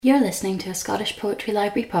You're listening to a Scottish Poetry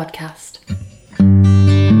Library podcast.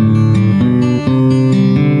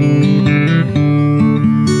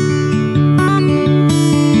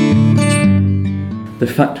 The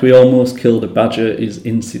fact we almost killed a badger is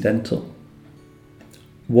incidental.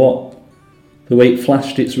 What? The way it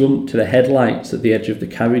flashed its rump to the headlights at the edge of the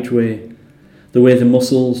carriageway, the way the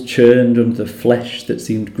muscles churned under the flesh that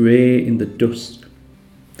seemed grey in the dusk,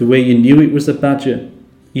 the way you knew it was a badger,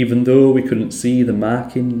 even though we couldn't see the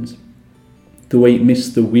markings, the way it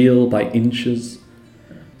missed the wheel by inches,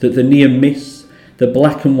 that the near miss, the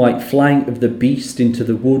black and white flight of the beast into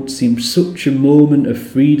the wood seemed such a moment of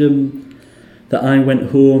freedom that I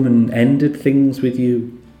went home and ended things with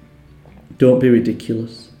you. Don't be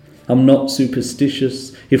ridiculous. I'm not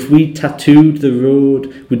superstitious. If we'd tattooed the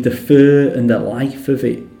road with the fur and the life of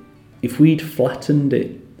it, if we'd flattened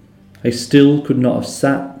it, I still could not have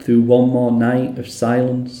sat through one more night of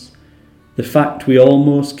silence. The fact we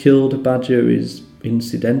almost killed a badger is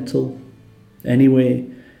incidental. Anyway,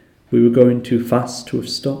 we were going too fast to have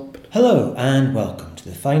stopped. Hello and welcome to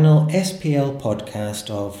the final SPL podcast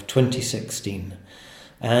of 2016.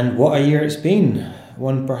 And what a year it's been,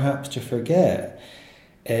 one perhaps to forget.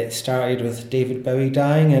 It started with David Bowie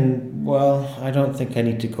dying and, well, I don't think I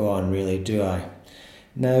need to go on really, do I?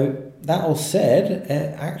 Now, that all said,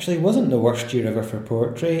 it actually wasn't the worst year ever for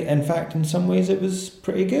poetry. In fact, in some ways it was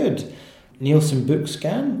pretty good. Nielsen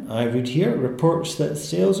Bookscan, I read here, reports that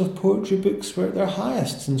sales of poetry books were at their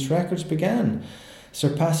highest since records began,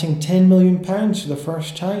 surpassing £10 million for the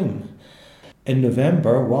first time. In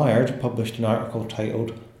November, Wired published an article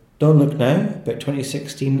titled, "Don't Look Now, but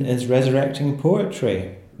 2016 is Resurrecting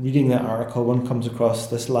Poetry." Reading that article, one comes across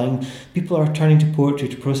this line: people are turning to poetry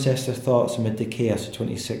to process their thoughts amid the chaos of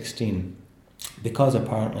 2016. Because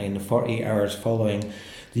apparently in the 48 hours following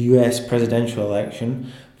the US presidential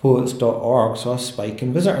election, Poets.org saw a spike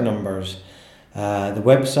in visitor numbers. The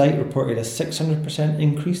website reported a 600%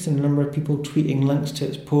 increase in the number of people tweeting links to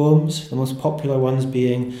its poems, the most popular ones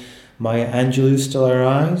being Maya Angelou's Still Our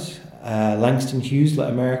Eyes, Langston Hughes' Let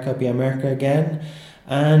America Be America Again,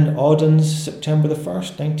 and Auden's September the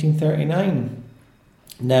 1st, 1939.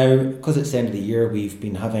 Now, because it's the end of the year, we've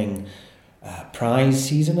been having prize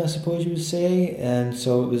season, I suppose you would say, and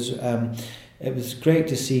so it was great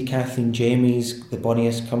to see Kathleen Jamie's The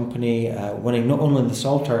Bonniest Company winning not only the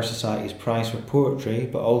Saltire Society's prize for poetry,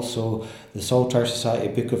 but also the Saltire Society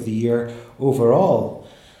Book of the Year overall.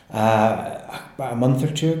 About a month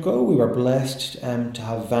or two ago, we were blessed to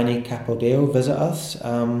have Vanni Capodeo visit us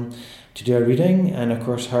to do a reading, and of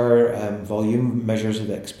course her volume, Measures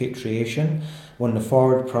of Expatriation, won the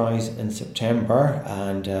Forward Prize in September,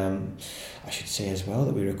 and I should say as well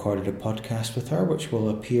that we recorded a podcast with her which will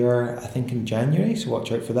appear I think in January, so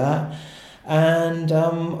watch out for that. And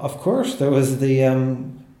of course there was the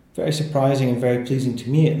very surprising and very pleasing to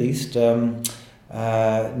me at least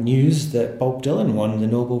news that Bob Dylan won the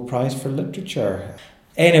Nobel Prize for Literature.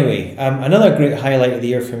 Anyway, another great highlight of the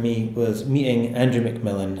year for me was meeting Andrew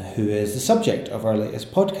McMillan, who is the subject of our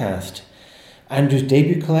latest podcast. Andrew's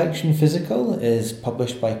debut collection, Physical, is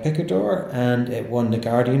published by Picador, and it won the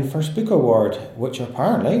Guardian First Book Award, which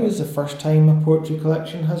apparently was the first time a poetry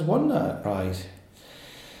collection has won that prize.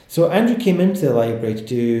 So Andrew came into the library to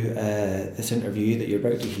do this interview that you're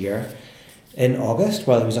about to hear in August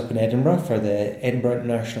while he was up in Edinburgh for the Edinburgh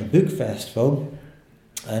International Book Festival.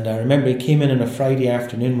 And I remember he came in on a Friday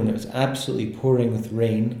afternoon when it was absolutely pouring with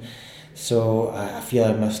rain. So I feel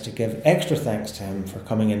I must give extra thanks to him for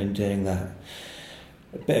coming in and doing that.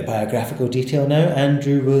 A bit of biographical detail now.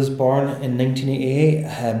 Andrew was born in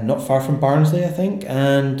 1988, not far from Barnsley, I think.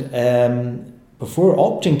 And before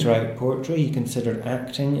opting to write poetry, he considered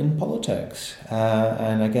acting in politics.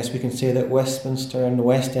 And I guess we can say that Westminster and the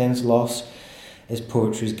West End's loss is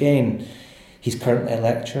poetry's gain. He's currently a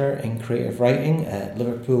lecturer in creative writing at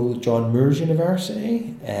Liverpool John Moores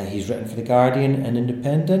University. He's written for The Guardian and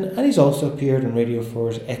Independent, and he's also appeared on Radio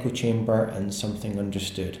 4's Echo Chamber and Something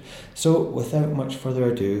Understood. So, without much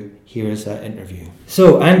further ado, here is that interview.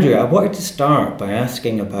 So, Andrew, I wanted to start by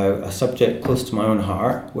asking about a subject close to my own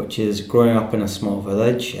heart, which is growing up in a small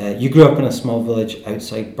village. You grew up in a small village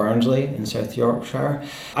outside Barnsley in South Yorkshire.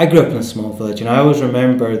 I grew up in a small village, and I always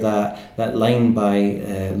remember that line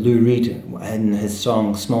by Lou Reed in his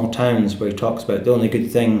song Small Towns, where he talks about the only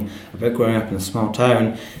good thing about growing up in a small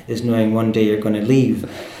town is knowing one day you're going to leave.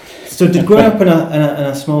 So did growing up in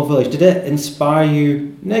a small village, did it inspire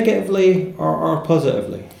you negatively or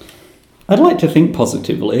positively? I'd like to think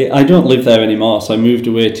positively. I don't live there anymore, so I moved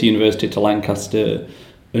away to university to Lancaster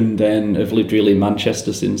and then have lived really in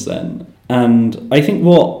Manchester since then. And I think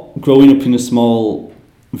what growing up in a small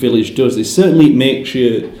village does is certainly it makes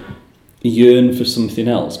you yearn for something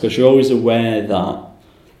else, because you're always aware that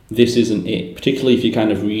this isn't it, particularly if you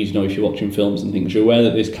kind of read, if you're watching films and things, you're aware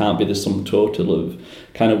that this can't be the sum total of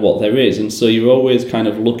kind of what there is, and so you're always kind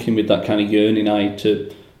of looking with that kind of yearning eye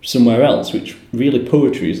to somewhere else, which really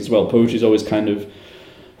poetry is as well. Poetry is always kind of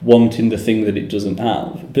wanting the thing that it doesn't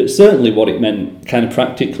have. But certainly what it meant kind of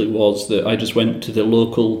practically was that I just went to the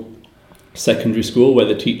local secondary school where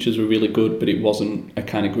the teachers were really good, but it wasn't a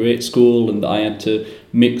kind of great school, and that I had to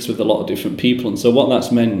mix with a lot of different people. And so what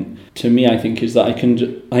that's meant to me, I think, is that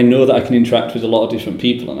I know that I can interact with a lot of different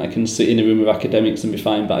people, and I can sit in a room of academics and be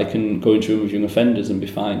fine, but I can go into a room of young offenders and be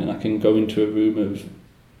fine, and I can go into a room of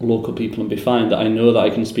local people and be fine. That I know that I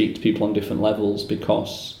can speak to people on different levels,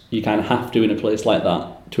 because you kind of have to in a place like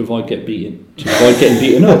that to avoid getting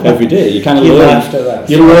beaten up every day. You kind of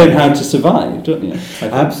learn how to survive, don't you?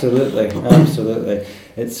 Absolutely.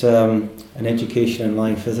 It's an education in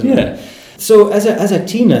life, isn't it? Yeah. So as a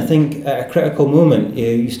teen, I think at a critical moment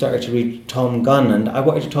you started to read Thom Gunn, and I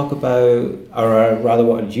wanted to talk about, or I rather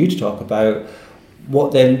wanted you to talk about,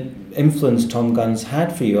 what then influence Thom Gunn's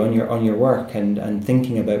had for you on your work and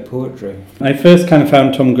thinking about poetry. I first kind of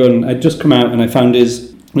found Thom Gunn, I'd just come out and I found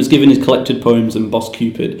was given his collected poems and Boss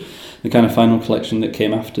Cupid, the kind of final collection that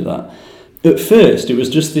came after that. At first, it was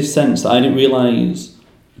just this sense that I didn't realise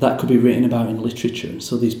that could be written about in literature.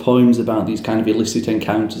 So these poems about these kind of illicit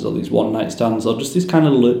encounters or these one-night stands, or just this kind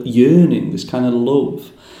of yearning, this kind of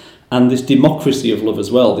love, and this democracy of love as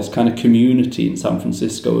well, this kind of community in San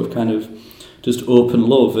Francisco of kind of just open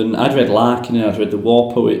love. And I'd read Larkin and I'd read the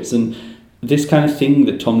war poets, and this kind of thing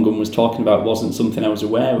that Thom Gunn was talking about wasn't something I was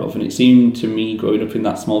aware of, and it seemed to me, growing up in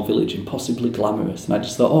that small village, impossibly glamorous. And I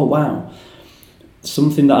just thought, oh wow,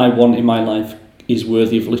 something that I want in my life is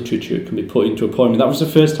worthy of literature, it can be put into a poem. And that was the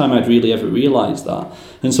first time I'd really ever realised that.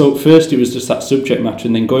 And so at first it was just that subject matter,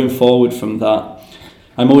 and then going forward from that,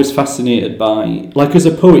 I'm always fascinated by, like as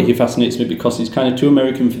a poet, he fascinates me because he's kind of too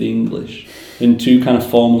American for the English and too kind of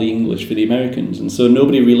formally English for the Americans, and so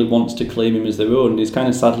nobody really wants to claim him as their own, and he's kind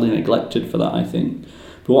of sadly neglected for that, I think.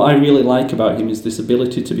 But what I really like about him is this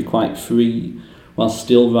ability to be quite free while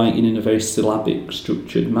still writing in a very syllabic,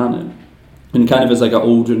 structured manner. And kind of as I got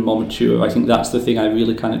older and more mature, I think that's the thing I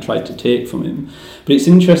really kind of tried to take from him. But it's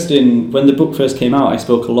interesting, when the book first came out, I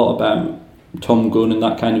spoke a lot about Thom Gunn and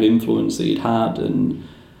that kind of influence that he'd had, and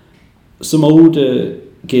some older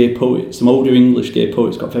English gay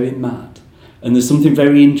poets got very mad. And there's something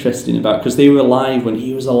very interesting about, because they were alive when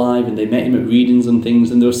he was alive, and they met him at readings and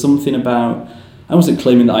things, and there was something about, I wasn't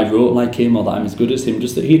claiming that I wrote like him or that I'm as good as him,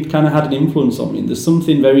 just that he'd kind of had an influence on me. And there's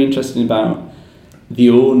something very interesting about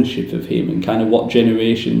the ownership of him and kind of what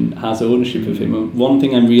generation has ownership of him. And one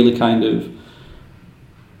thing I'm really kind of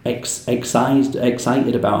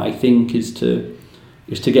excited about, I think, is to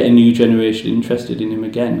get a new generation interested in him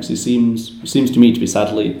again, because he seems to me to be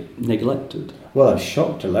sadly neglected. Well, I'm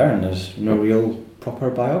shocked to learn there's no real proper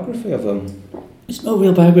biography of him. There's no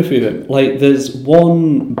real biography of him. Like, there's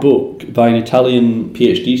one book by an Italian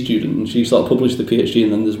PhD student, and she sort of published the PhD,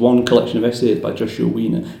 and then there's one collection of essays by Joshua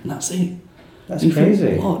Wiener, and that's it. That's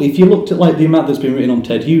crazy. If you looked at like the amount that's been written on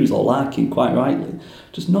Ted Hughes or Larkin, quite rightly,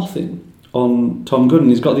 just nothing on Thom Gunn.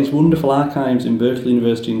 He's got these wonderful archives in Berkeley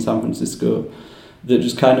University in San Francisco that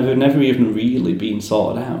just kind of have never even really been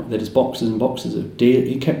sorted out. There's boxes and boxes of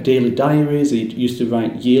he kept daily diaries. He used to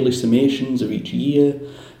write yearly summations of each year,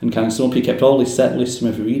 and kind of he kept all his set lists from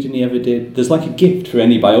every reading he ever did. There's like a gift for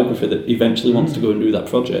any biographer that eventually wants to go and do that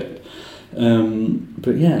project.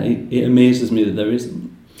 But yeah, it amazes me that there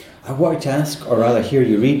isn't. I wanted to ask, or rather hear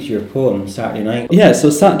you read your poem, Saturday Night. Yeah,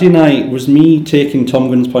 so Saturday Night was me taking Thom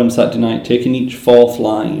Gunn's poem Saturday Night, taking each fourth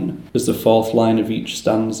line as the fourth line of each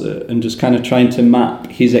stanza, and just kind of trying to map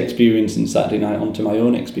his experience in Saturday Night onto my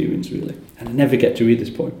own experience, really. And I never get to read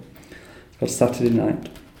this poem. It's called Saturday Night.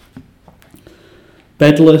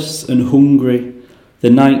 Bedless and hungry,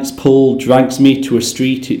 the night's pull drags me to a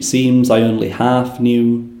street it seems I only half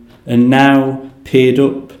knew, and now, paid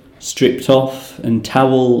up, stripped off and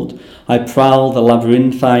towelled, I prowl the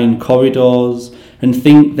labyrinthine corridors and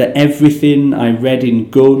think that everything I read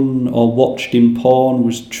in Gunn or watched in porn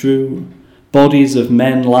was true. Bodies of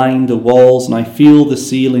men line the walls, and I feel the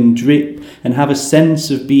ceiling drip and have a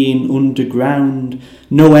sense of being underground.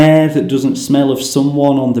 No air that doesn't smell of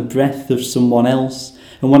someone on the breath of someone else.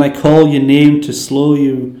 And when I call your name to slow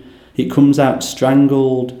you, it comes out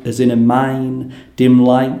strangled as in a mine, dim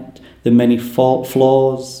light, the many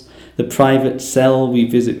flaws, the private cell we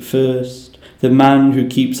visit first, the man who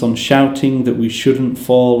keeps on shouting that we shouldn't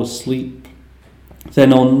fall asleep.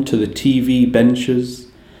 Then on to the TV benches,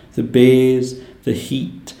 the bays, the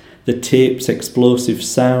heat, the tape's explosive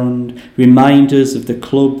sound, reminders of the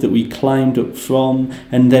club that we climbed up from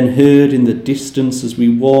and then heard in the distance as we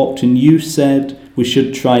walked, and you said we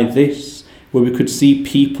should try this, where we could see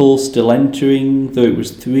people still entering, though it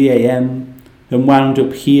was 3 a.m, and wound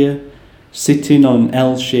up here, sitting on an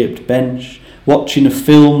L-shaped bench, watching a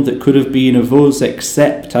film that could have been of us,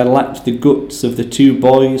 except I lacked the guts of the 2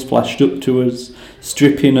 boys flashed up to us,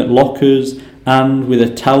 stripping at lockers and, with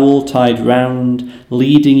a towel tied round,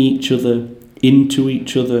 leading each other, into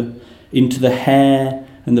the hair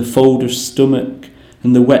and the folded stomach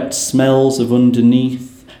and the wet smells of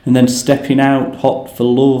underneath, and then stepping out hot for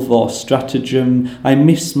love or stratagem. I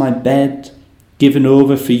miss my bed, given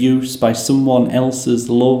over for use by someone else's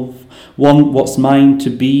love. Want what's mine to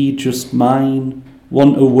be just mine.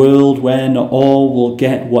 Want a world where not all will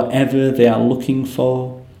get whatever they are looking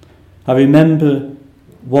for. I remember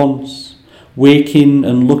once waking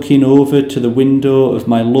and looking over to the window of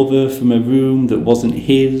my lover from a room that wasn't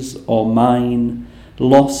his or mine,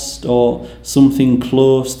 lost or something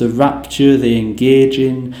close, the rapture they engage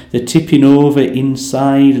in, the tipping over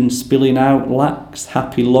inside and spilling out lax,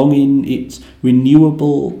 happy longing, it's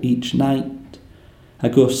renewable each night. I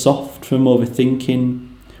go soft from overthinking.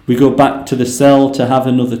 We go back to the cell to have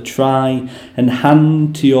another try, and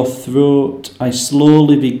hand to your throat, I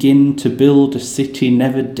slowly begin to build a city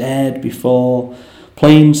never dared before.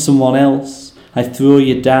 Playing someone else, I throw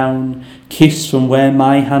you down, kiss from where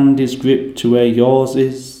my hand is gripped to where yours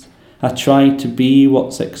is. I try to be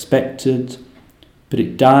what's expected, but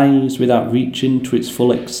it dies without reaching to its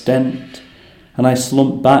full extent, and I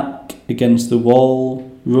slump back against the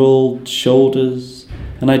wall, rolled shoulders,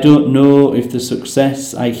 and I don't know if the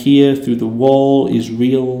success I hear through the wall is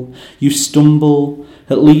real. You stumble,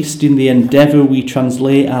 at least in the endeavour we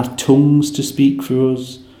translate our tongues to speak for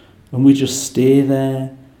us, and we just stay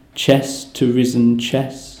there, chest to risen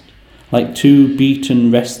chest, like 2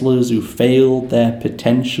 beaten wrestlers who failed their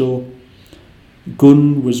potential.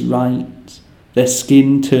 Gunn was right. Their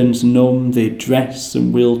skin turns numb, they dress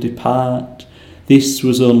and will depart. This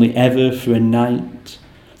was only ever for a night.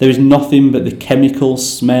 There is nothing but the chemical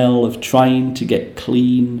smell of trying to get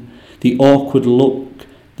clean, the awkward look,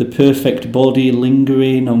 the perfect body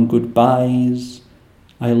lingering on goodbyes.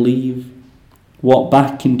 I leave, walk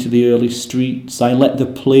back into the early streets. I let the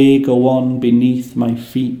play go on beneath my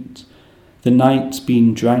feet. The night's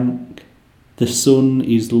been drank. The sun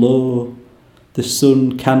is low. The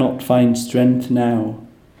sun cannot find strength now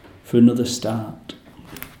for another start.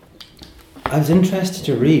 I was interested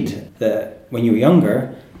to read that when you were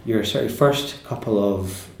younger, your sort of first couple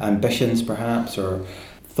of ambitions, perhaps, or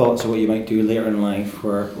thoughts of what you might do later in life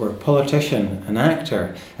were politician and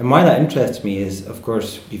actor. And why that interests me is, of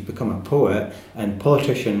course, you've become a poet, and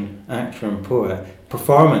politician, actor and poet,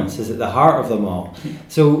 performance is at the heart of them all.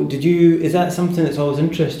 So is that something that's always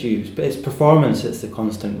interested you? It's performance that's the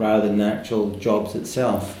constant rather than the actual jobs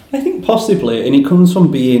itself? I think possibly, and it comes from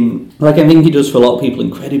being, like I think it does for a lot of people,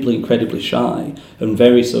 incredibly shy and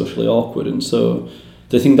very socially awkward. And so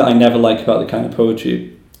the thing that I never like about the kind of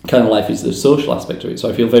poetry kind of life is the social aspect of it. So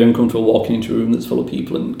I feel very uncomfortable walking into a room that's full of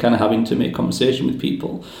people and kind of having to make conversation with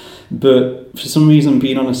people. But for some reason,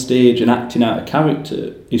 being on a stage and acting out a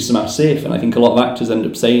character is somehow safe, and I think a lot of actors end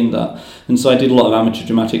up saying that. And so I did a lot of amateur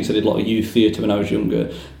dramatics, I did a lot of youth theatre when I was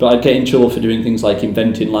younger, but I'd get in trouble for doing things like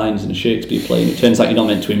inventing lines in a Shakespeare play, and it turns out you're not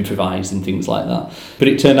meant to improvise and things like that. But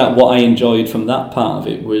it turned out what I enjoyed from that part of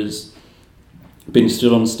it was being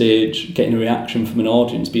stood on stage, getting a reaction from an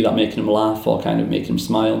audience, be that making them laugh or kind of making them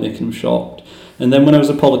smile, making them shocked. And then when I was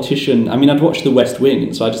a politician, I mean, I'd watched The West Wing,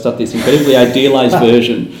 and so I just had this incredibly idealised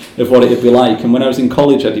version of what it would be like. And when I was in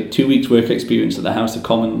college, I did 2 weeks' work experience at the House of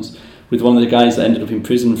Commons with one of the guys that ended up in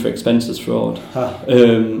prison for expenses fraud.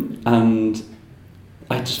 And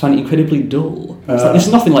I just found it incredibly dull. It's like, this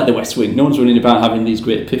is nothing like The West Wing. No one's running about having these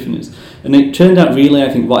great epiphanies. And it turned out really, I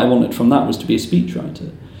think what I wanted from that was to be a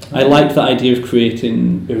speechwriter. I liked the idea of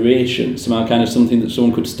creating oration, somehow kind of something that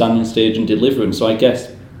someone could stand on stage and deliver. And so I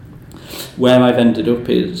guess where I've ended up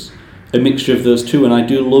is a mixture of those two, and I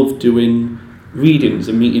do love doing readings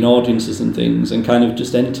and meeting audiences and things and kind of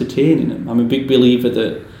just entertaining them. I'm a big believer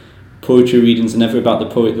that poetry readings are never about the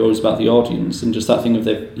poet, they're always about the audience, and just that thing of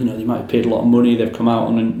they might have paid a lot of money, they've come out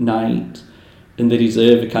on a night and they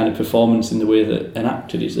deserve a kind of performance in the way that an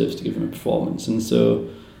actor deserves to give them a performance. And so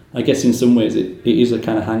I guess in some ways it is a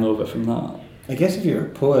kind of hangover from that. I guess if you're a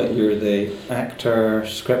poet, you're the actor,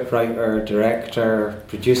 scriptwriter, director,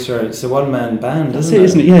 producer. It's a one-man band, isn't it?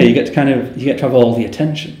 Isn't it? Yeah, you get to have all the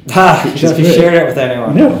attention. You don't have to share it with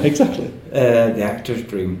anyone. No, exactly. The actor's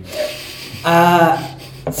dream.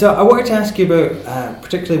 So I wanted to ask you about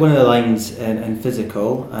particularly one of the lines in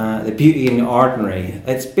Physical, the beauty in the ordinary.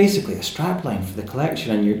 It's basically a strapline for the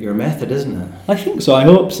collection and your method, isn't it? I think so, I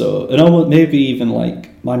hope so. And almost maybe even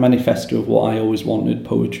like my manifesto of what I always wanted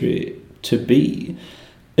poetry to be.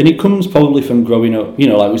 And it comes probably from growing up,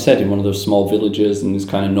 like we said, in one of those small villages in this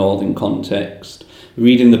kind of northern context,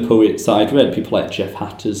 reading the poets that I'd read, people like Jeff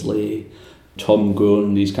Hattersley, Thom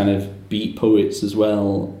Gunn, these kind of beat poets as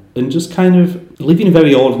well, and just kind of living a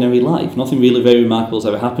very ordinary life. Nothing really very remarkable has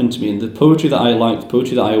ever happened to me. And the poetry that I liked, the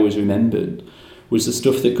poetry that I always remembered, was the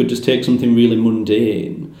stuff that could just take something really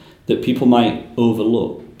mundane that people might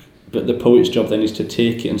overlook. But the poet's job then is to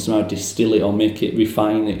take it and somehow distill it or make it,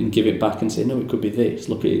 refine it and give it back and say, no, it could be this,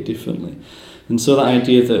 look at it differently. And so that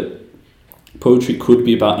idea that poetry could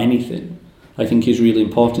be about anything, I think is really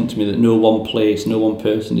important to me, that no one place, no one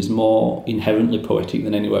person is more inherently poetic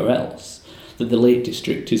than anywhere else. That the Lake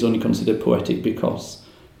District is only considered poetic because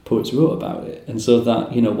poets wrote about it. And so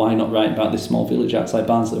that, why not write about this small village outside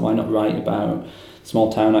Barnsley? Why not write about a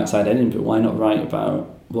small town outside Edinburgh? Why not write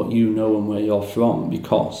about what you know and where you're from?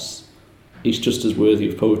 Because it's just as worthy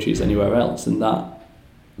of poetry as anywhere else. And that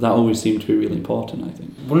always seemed to be really important, I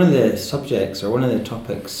think. One of the subjects or one of the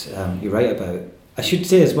topics you write about, I should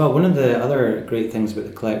say as well, one of the other great things about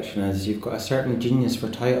the collection is you've got a certain genius for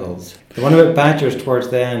titles. The one about badgers towards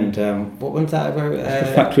the end, what one's that about?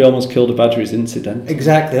 The fact we almost killed a badger is incidental.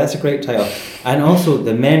 Exactly, that's a great title. And also,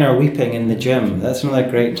 The Men Are Weeping in the Gym. That's another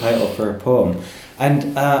great title for a poem. And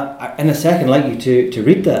in a second, I'd like you to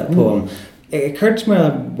read that poem. It occurred to me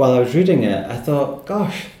while I was reading it, I thought,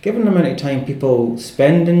 gosh, given the amount of time people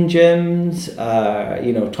spend in gyms,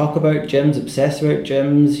 talk about gyms, obsess about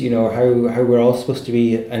gyms, how we're all supposed to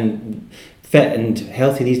be and fit and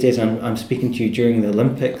healthy these days. I'm speaking to you during the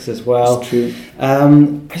Olympics as well. It's true.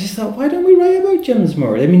 I just thought, why don't we write about gyms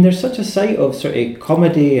more? I mean, there's such a site of sort of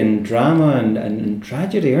comedy and drama and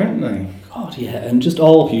tragedy, aren't they? God, yeah, and just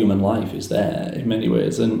all human life is there in many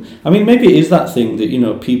ways. And I mean, maybe it is that thing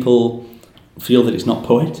that, people feel that it's not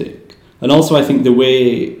poetic. And also I think the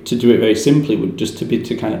way to do it very simply would just to be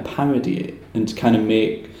to kind of parody it and to kind of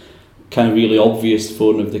make kind of really obvious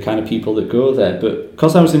fun of the kind of people that go there. But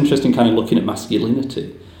because I was interested in kind of looking at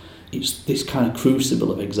masculinity, it's this kind of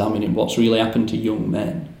crucible of examining what's really happened to young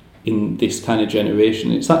men in this kind of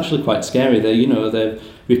generation. It's actually quite scary. They've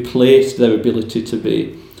replaced their ability to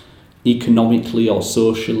be economically or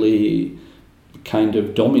socially kind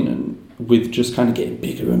of dominant with just kind of getting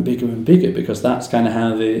bigger and bigger and bigger, because that's kind of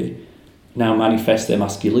how they now manifest their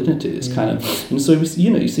masculinity. It's kind of, and so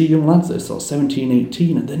you see young lads that are sort of 17,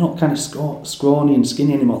 18, and they're not kind of scrawny and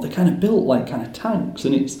skinny anymore. They're kind of built like kind of tanks,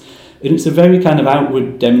 and it's a very kind of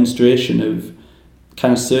outward demonstration of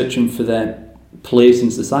kind of searching for their place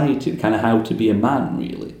in society, kind of how to be a man,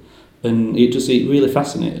 really. And it really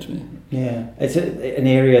fascinated me. Yeah, it's in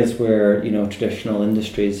areas where traditional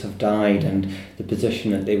industries have died, and the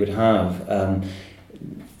position that they would have,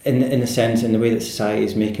 in a sense, in the way that society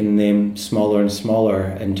is making them smaller and smaller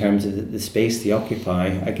in terms of the space they occupy.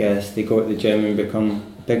 I guess they go to the gym and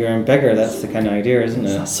become bigger and bigger. That's the kind of idea, isn't it?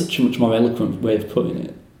 That's such a much more eloquent way of putting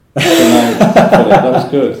it. That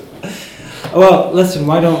was good. Well, listen,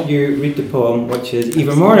 why don't you read the poem, which is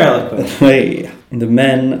even more eloquent? Hey, the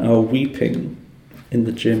men are weeping in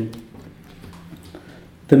the gym.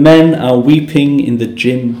 The men are weeping in the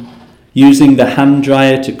gym, using the hand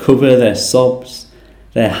dryer to cover their sobs.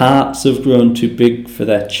 Their hearts have grown too big for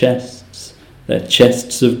their chests. Their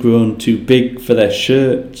chests have grown too big for their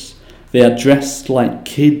shirts. They are dressed like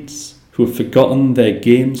kids who have forgotten their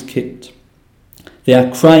games kit. They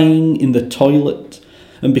are crying in the toilet,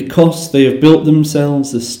 and because they have built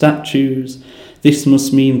themselves as statues, this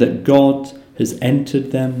must mean that God has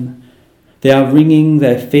entered them. They are wringing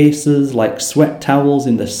their faces like sweat towels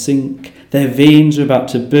in the sink. Their veins are about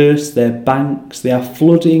to burst their banks. They are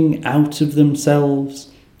flooding out of themselves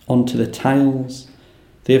onto the tiles.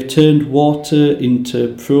 They have turned water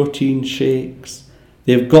into protein shakes.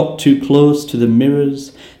 They have got too close to the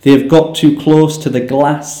mirrors. They have got too close to the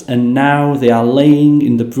glass, and now they are laying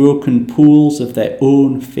in the broken pools of their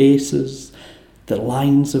own faces, the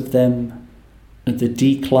lines of them, and the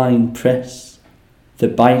decline press, the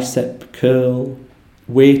bicep curl,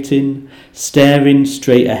 waiting, staring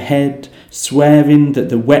straight ahead, swearing that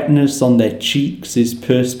the wetness on their cheeks is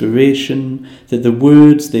perspiration, that the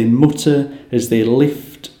words they mutter as they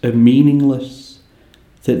lift are meaningless,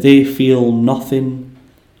 that they feel nothing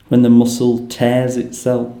when the muscle tears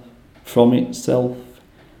itself from itself,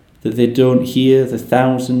 that they don't hear the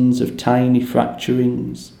thousands of tiny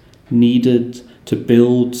fracturings needed to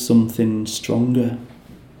build something stronger.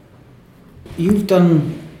 You've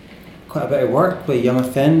done quite a bit of work with young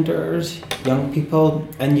offenders, young people,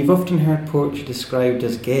 and you've often heard poetry described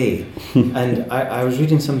as gay. And I was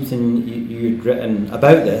reading something you'd written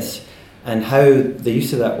about this and how the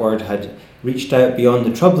use of that word had reached out beyond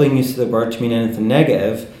the troubling use of the word to mean anything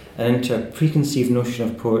negative and into a preconceived notion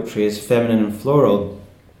of poetry as feminine and floral.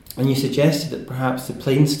 And you suggested that perhaps the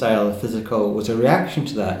plain style of physical was a reaction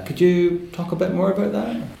to that. Could you talk a bit more about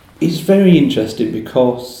that? It's very interesting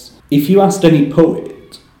because if you asked any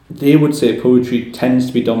poet, they would say poetry tends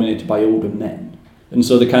to be dominated by older men. And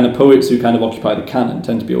so the kind of poets who kind of occupy the canon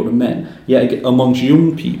tend to be older men. Yet amongst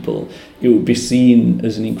young people, it would be seen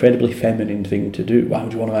as an incredibly feminine thing to do. Why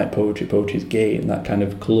would you want to write poetry? Poetry is gay, and that kind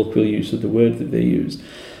of colloquial use of the word that they use.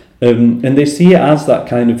 And they see it as that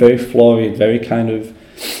kind of very florid, very kind of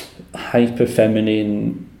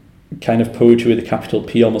hyper-feminine kind of poetry with a capital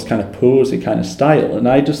P, almost kind of posy kind of style. And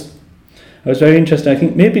I was very interested. I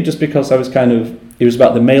think maybe just because it was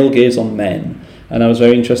about the male gaze on men, and I was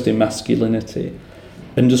very interested in masculinity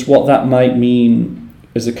and just what that might mean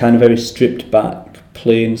as a kind of very stripped back,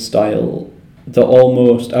 plain style that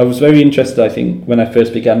almost, I was very interested, I think, when I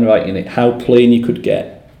first began writing it, how plain you could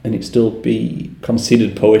get and it still be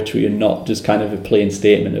considered poetry and not just kind of a plain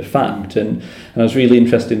statement of fact. And I was really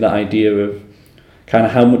interested in that idea of kind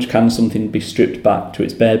of how much can something be stripped back to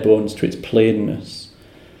its bare bones, to its plainness,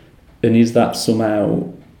 and is that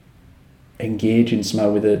somehow engaging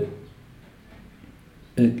somehow with a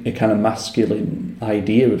kind of masculine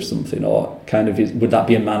idea of something, or kind of would that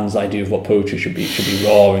be a man's idea of what poetry should be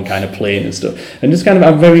raw and kind of plain and stuff. And just kind of,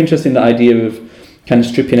 I'm very interested in the idea of kind of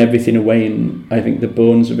stripping everything away and I think the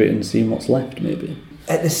bones of it and seeing what's left maybe.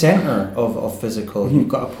 At the centre of physical, you've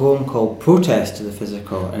got a poem called Protest to the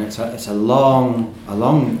Physical, and it's a long,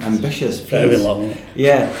 ambitious piece. Very long.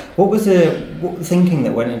 Yeah. What was the thinking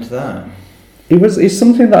that went into that? It's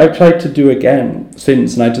something that I've tried to do again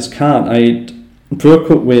since, and I just can't. I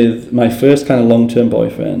broke up with my first kind of long-term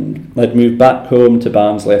boyfriend. I'd moved back home to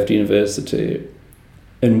Barnsley after university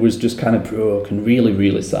and was just kind of broke and really,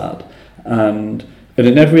 really sad. And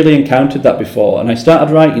I'd never really encountered that before. And I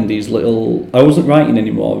started writing these little... I wasn't writing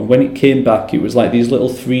anymore. And when it came back, it was like these little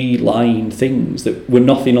 3-line things that were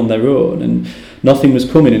nothing on their own and nothing was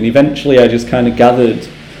coming. And eventually I just kind of gathered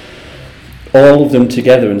all of them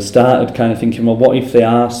together and started kind of thinking, well, what if they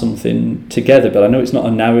are something together? But I know it's not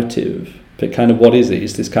a narrative. But kind of what is it?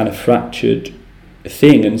 It's this kind of fractured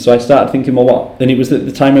thing. And so I started thinking, well, what? And it was at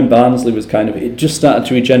the time when Barnsley was kind of, it just started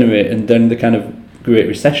to regenerate, and then the kind of Great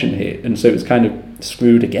Recession hit, and so it was kind of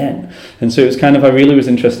screwed again. And so it was kind of, I really was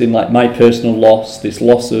interested in like my personal loss, this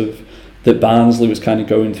loss of that Barnsley was kind of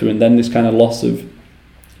going through, and then this kind of loss of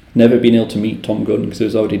never being able to meet Thom Gunn because he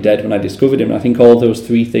was already dead when I discovered him. And I think all those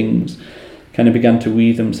 3 things kind of began to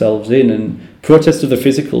weave themselves in. And Protest of the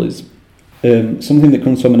Physical is something that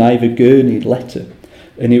comes from an Ivor Gurney letter,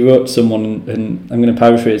 and he wrote to someone, and I'm going to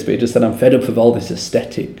paraphrase, but he just said, I'm fed up with all this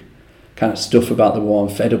aesthetic kind of stuff about the war,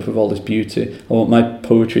 I'm fed up with all this beauty, I want my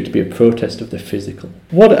poetry to be a protest of the physical.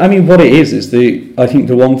 What it is I think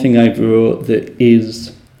the one thing I wrote that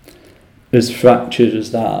is as fractured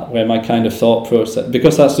as that, where my kind of thought process,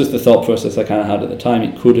 because that's just the thought process I kind of had at the time,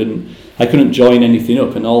 I couldn't join anything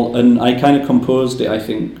up, and I kind of composed it, I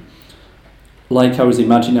think, like I was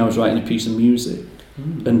imagining I was writing a piece of music,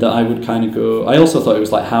 and that I would kind of go... I also thought it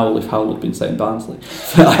was like Howl if Howl had been set in Barnsley.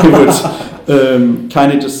 I would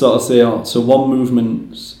kind of just sort of say, so one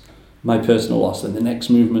movement's my personal loss, and the next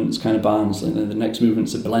movement's kind of Barnsley, and then the next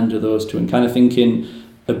movement's a blend of those two, and kind of thinking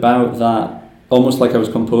about that, almost like I was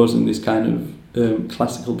composing this kind of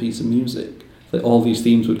classical piece of music, that all these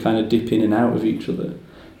themes would kind of dip in and out of each other.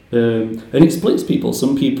 And it splits people.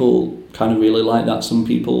 Some people kind of really like that, some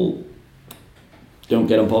people don't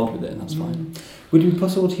get on board with it, and that's fine. Would it be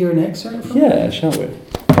possible to hear an excerpt from it? Yeah, shall we?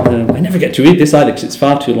 I never get to read this either because it's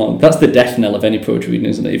far too long. That's the death knell of any poetry reading,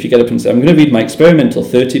 isn't it? If you get up and say, I'm going to read my experimental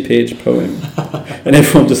 30-page poem, and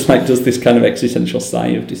everyone just like does this kind of existential sigh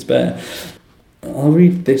of despair. I'll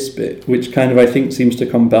read this bit, which kind of I think seems to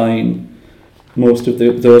combine most of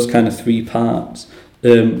those kind of 3 parts.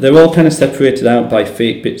 They're all kind of separated out by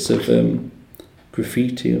fake bits of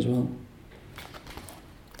graffiti as well.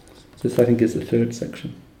 This, I think, is the 3rd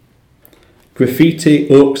section. Graffiti,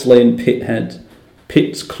 Oaks Lane, Pithead.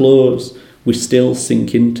 Pits close, we still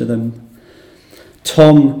sink into them.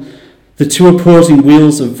 Tom, the 2 opposing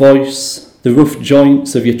wheels of voice, the rough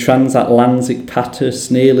joints of your transatlantic patter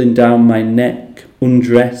snailing down my neck,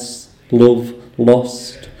 undress, love,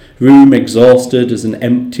 lost, room exhausted as an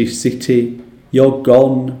empty city. You're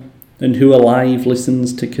gone, and who alive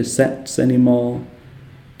listens to cassettes anymore?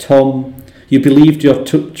 Tom, You believed your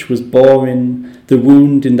touch was boring, the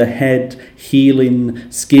wound in the head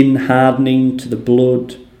healing, skin hardening to the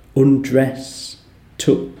blood. Undress,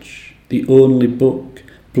 touch, the only book,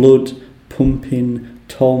 blood pumping,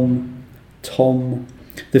 Tom, Tom.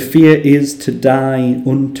 The fear is to die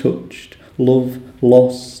untouched, love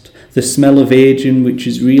lost, the smell of aging which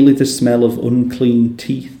is really the smell of unclean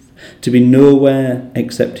teeth, to be nowhere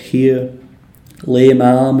except here, lame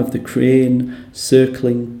arm of the crane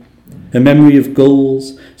circling, a memory of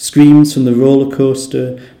gulls, screams from the roller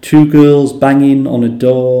coaster, two girls banging on a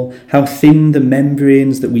door, how thin the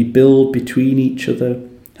membranes that we build between each other,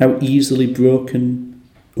 how easily broken,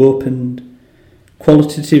 opened.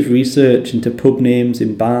 Qualitative research into pub names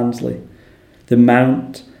in Barnsley, the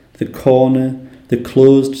Mount, the Corner, the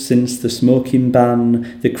closed since the smoking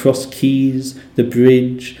ban, the Cross Keys, the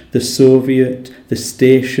Bridge, the Soviet, the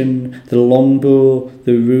Station, the Longbow,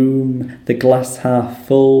 the Room, the Glass Half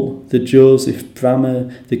Full, the Joseph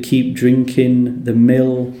Brammer, the Keep Drinking, the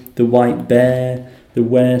Mill, the White Bear, the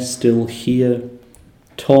We're Still Here.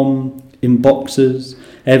 Tom, in boxes,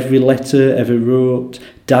 every letter ever wrote,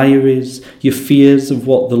 diaries, your fears of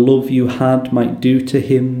what the love you had might do to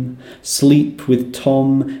him. Sleep with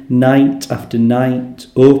Tom, night after night,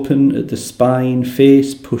 open at the spine,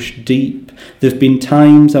 face pushed deep. There've been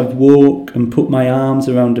times I've woke and put my arms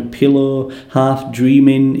around a pillow, half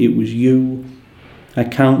dreaming it was you. I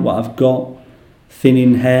count what I've got,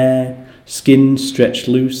 thinning hair, skin stretched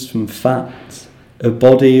loose from fat, a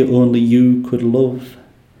body only you could love.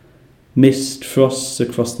 Mist frosts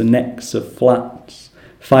across the necks of flats,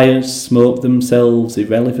 fires smoke themselves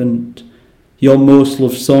irrelevant. Your most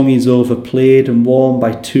loved song is overplayed and worn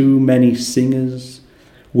by too many singers,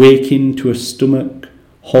 waking to a stomach,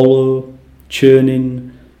 hollow,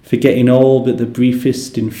 churning, forgetting all but the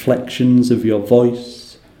briefest inflections of your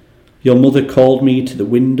voice. Your mother called me to the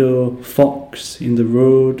window, fox in the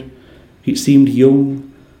road. It seemed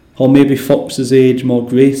young, or maybe foxes age more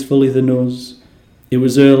gracefully than us. It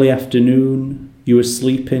was early afternoon, you were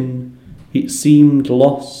sleeping. It seemed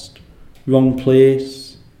lost, wrong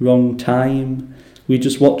place, wrong time. We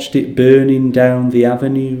just watched it burning down the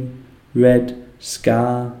avenue, red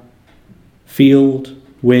scar. Field,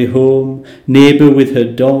 way home, neighbour with her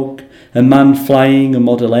dog, a man flying a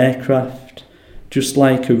model aircraft, just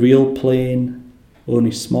like a real plane,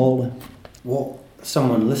 only smaller. What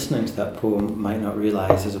someone listening to that poem might not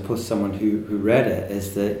realise, as opposed to someone who read it,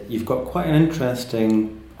 is that you've got quite an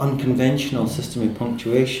interesting unconventional system of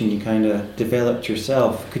punctuation you kind of developed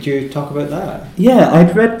yourself. Could you talk about that? Yeah,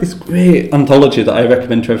 I'd read this great anthology that I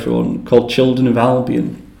recommend to everyone called Children of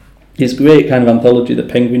Albion. It's a great kind of anthology that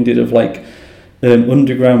Penguin did of like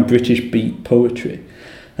underground British beat poetry.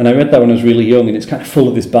 And I read that when I was really young, and it's kind of full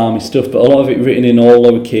of this balmy stuff, but a lot of it written in all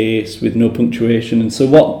lowercase with no punctuation. And so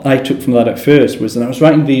what I took from that at first was that I was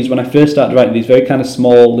writing these, when I first started writing these very kind of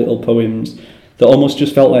small little poems that almost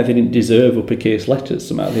just felt like they didn't deserve uppercase letters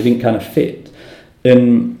somehow. They didn't kind of fit.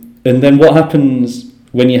 And then what happens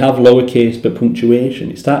when you have lowercase but punctuation?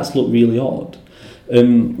 It starts to look really odd. I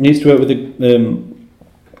used to work with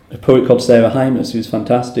a poet called Sarah Hymas, who's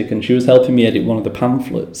fantastic, and she was helping me edit one of the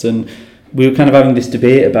pamphlets. And we were kind of having this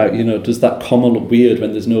debate about, does that comma look weird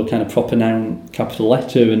when there's no kind of proper noun capital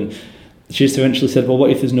letter? And she just eventually said, well,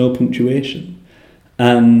 what if there's no punctuation?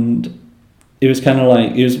 And it was kind of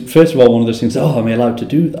like, it was first of all one of those things, am I allowed to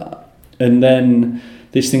do that? And then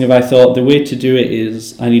this thing of, I thought the way to do it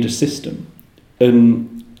is I need a system.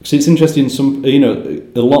 And so it's interesting,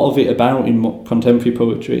 a lot of it about in contemporary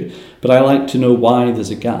poetry, but I like to know why there's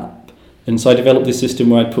a gap. And so I developed this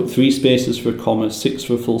system where I'd put 3 spaces for a comma, 6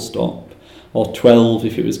 for a full stop, or 12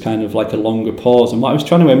 if it was kind of like a longer pause. And what I was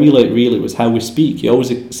trying to emulate really was how we speak. It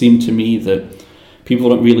always seemed to me that people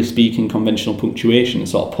don't really speak in conventional punctuation,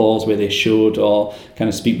 sort of pause where they should, or kind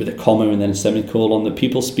of speak with a comma and then a semicolon, that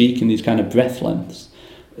people speak in these kind of breath lengths.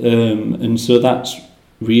 And so that's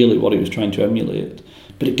really what it was trying to emulate.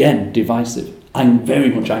 But again, divisive. And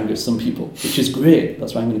very much angers some people, which is great.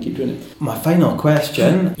 That's why I'm going to keep doing it. My final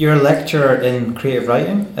question. You're a lecturer in creative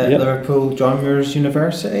writing at Liverpool John Moores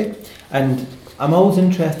University. And I'm always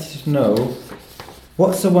interested to know,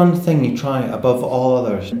 what's the one thing you try above all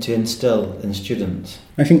others to instill in students?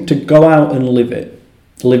 I think to go out and live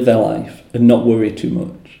their life and not worry too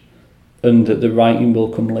much, and that the writing will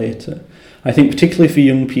come later. I think particularly for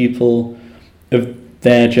young people of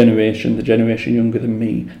their generation, the generation younger than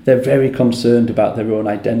me, they're very concerned about their own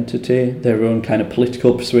identity, their own kind of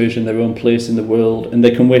political persuasion, their own place in the world, and they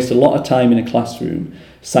can waste a lot of time in a classroom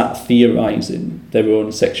sat theorising their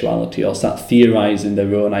own sexuality or sat theorising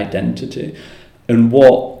their own identity. And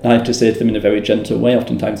what I have to say to them in a very gentle way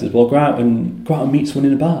oftentimes is, well, go out and meet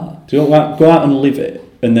someone in a bar. Go out and live it.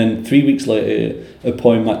 And then 3 weeks later, a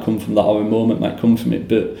poem might come from that, or a moment might come from it,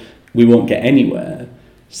 but we won't get anywhere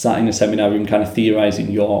sat in a seminar room kind of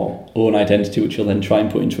theorising your own identity, which you'll then try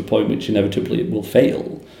and put into a poem, which inevitably will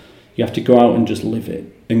fail. You have to go out and just live it,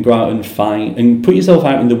 and go out and find, and put yourself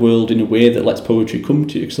out in the world in a way that lets poetry come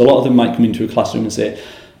to you. Because a lot of them might come into a classroom and say,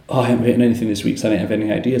 oh, I haven't written anything this week, so I didn't have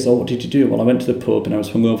any ideas. Oh, what did you do? Well, I went to the pub and I was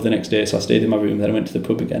hungover the next day, so I stayed in my room, then I went to the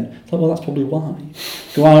pub again. It's like, well, that's probably why.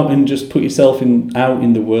 Go out and just put yourself out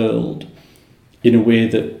in the world in a way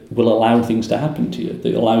that will allow things to happen to you,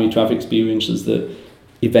 that allow you to have experiences that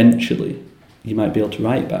eventually you might be able to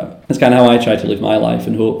write about. That's kind of how I try to live my life,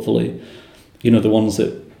 and hopefully, the ones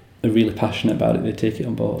that are really passionate about it, they take it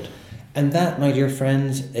on board. And that, my dear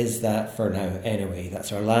friends, is that for now. Anyway,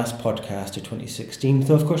 that's our last podcast of 2016.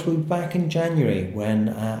 So, of course, we'll be back in January when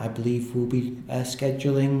I believe we'll be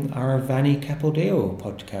scheduling our Vanni Capodeo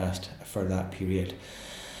podcast for that period.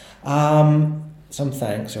 Some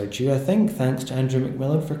thanks are due, I think. Thanks to Andrew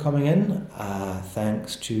McMillan for coming in.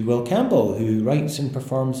 Thanks to Will Campbell, who writes and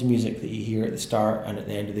performs the music that you hear at the start and at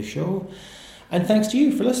the end of the show. And thanks to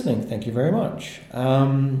you for listening. Thank you very much.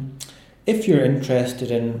 If you're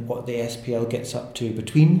interested in what the SPL gets up to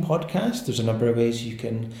between podcasts, there's a number of ways you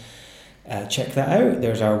can check that out.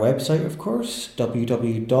 There's our website, of course,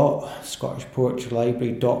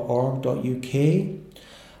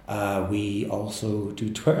 www.scottishpoetrylibrary.org.uk. We also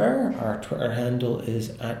do Twitter. Our Twitter handle is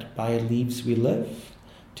 @byleaveswelive.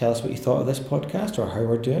 Tell us what you thought of this podcast or how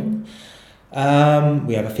we're doing.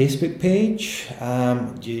 We have a Facebook page.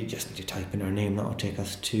 You just need to type in our name, that'll take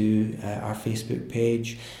us to our Facebook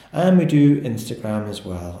page. And we do Instagram as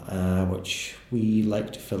well, which we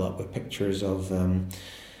like to fill up with pictures of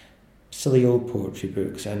silly old poetry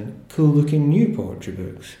books and cool looking new poetry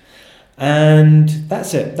books. And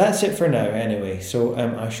that's it for now anyway. So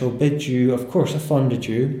I shall bid you, of course, a fond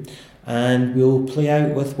adieu, and we'll play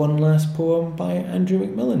out with one last poem by Andrew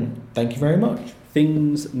McMillan. Thank you very much.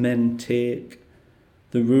 Things men take,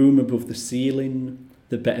 the room above the ceiling,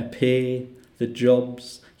 the better pay, the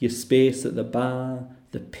jobs, your space at the bar,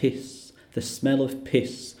 the piss, the smell of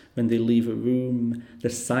piss when they leave a room, the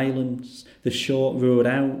silence, the short road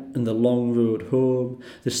out and the long road home,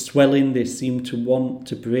 the swelling they seem to want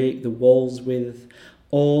to break the walls with,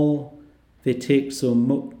 or they take so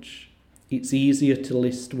much, it's easier to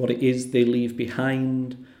list what it is they leave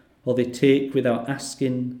behind, or they take without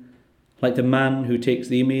asking, like the man who takes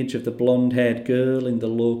the image of the blonde-haired girl in the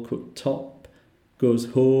low-cut top, goes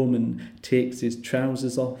home and takes his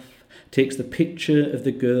trousers off, takes the picture of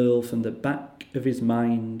the girl from the back of his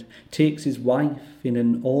mind, takes his wife in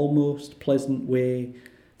an almost pleasant way,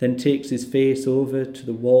 then takes his face over to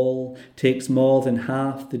the wall, takes more than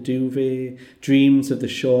half the duvet, dreams of the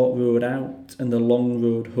short road out and the long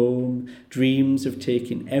road home, dreams of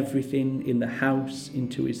taking everything in the house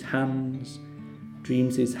into his hands,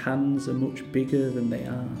 dreams his hands are much bigger than they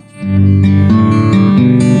are.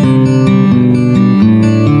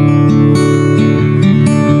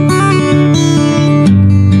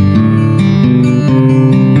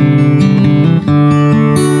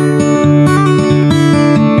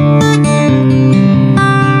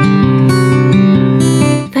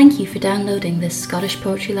 Thank you for downloading this Scottish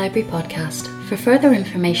Poetry Library podcast. For further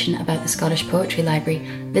information about the Scottish Poetry Library,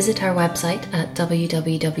 visit our website at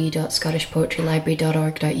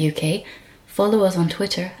www.scottishpoetrylibrary.org.uk, follow us on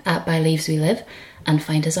Twitter @byleaveswelive, and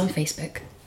find us on Facebook.